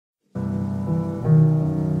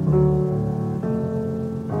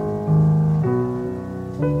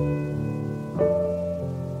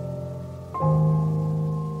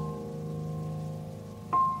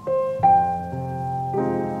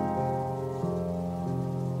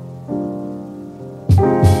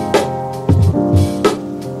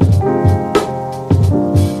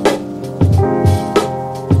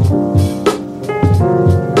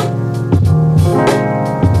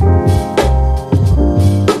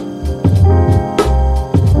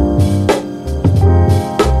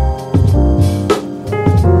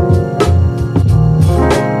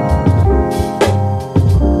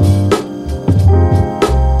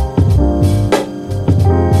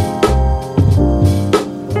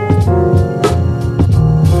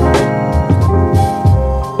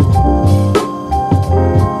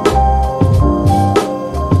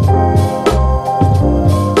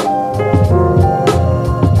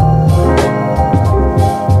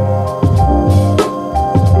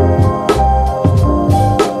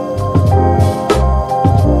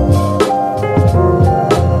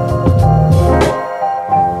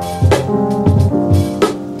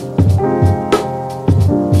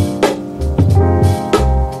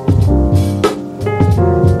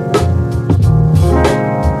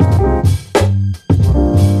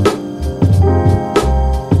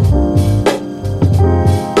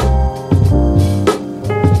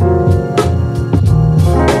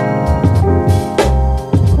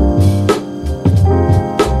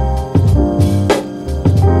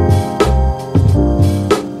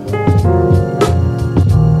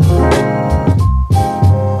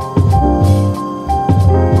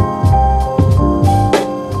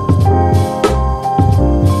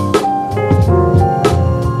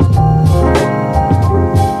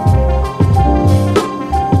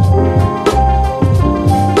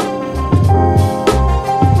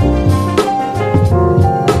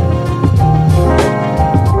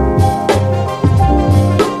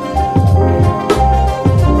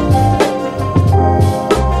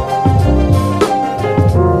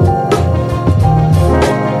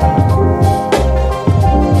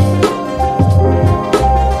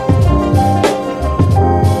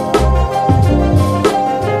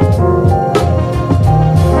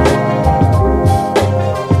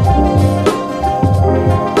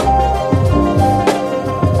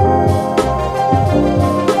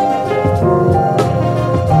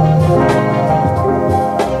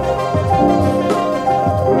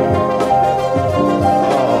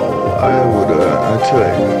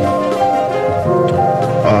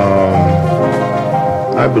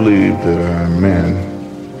believe that our men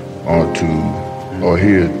are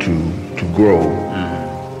here to grow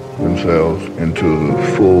themselves into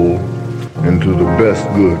the best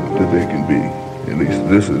good that they can be. At least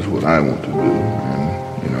this is what I want to do,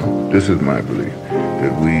 and this is my belief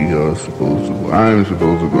that I'm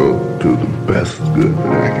supposed to grow to the best good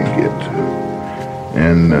that I can get to.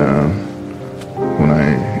 And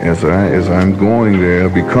as I'm going there,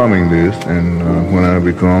 becoming this, and when I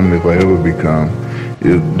become, if I ever become,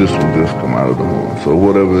 this will just come out of the horn. So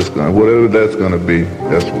whatever that's going to be,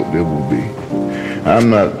 that's what it will be. I'm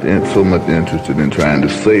not so much interested in trying to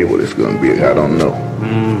say what it's going to be. I don't know.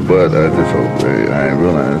 But I just hope I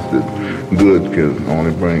realize that good can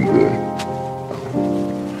only bring good.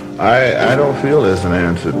 I don't feel there's an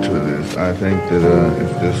answer to this. I think that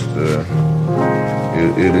it's just,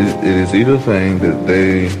 it is either thing that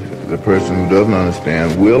the person who doesn't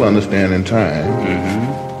understand will understand in time,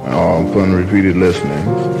 or upon repeated listening,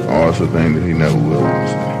 or it's a thing that he never will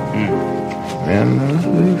understand. And,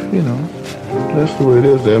 that's the way it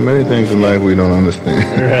is. There are many things in life we don't understand.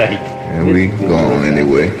 Right. And we go on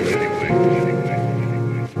anyway.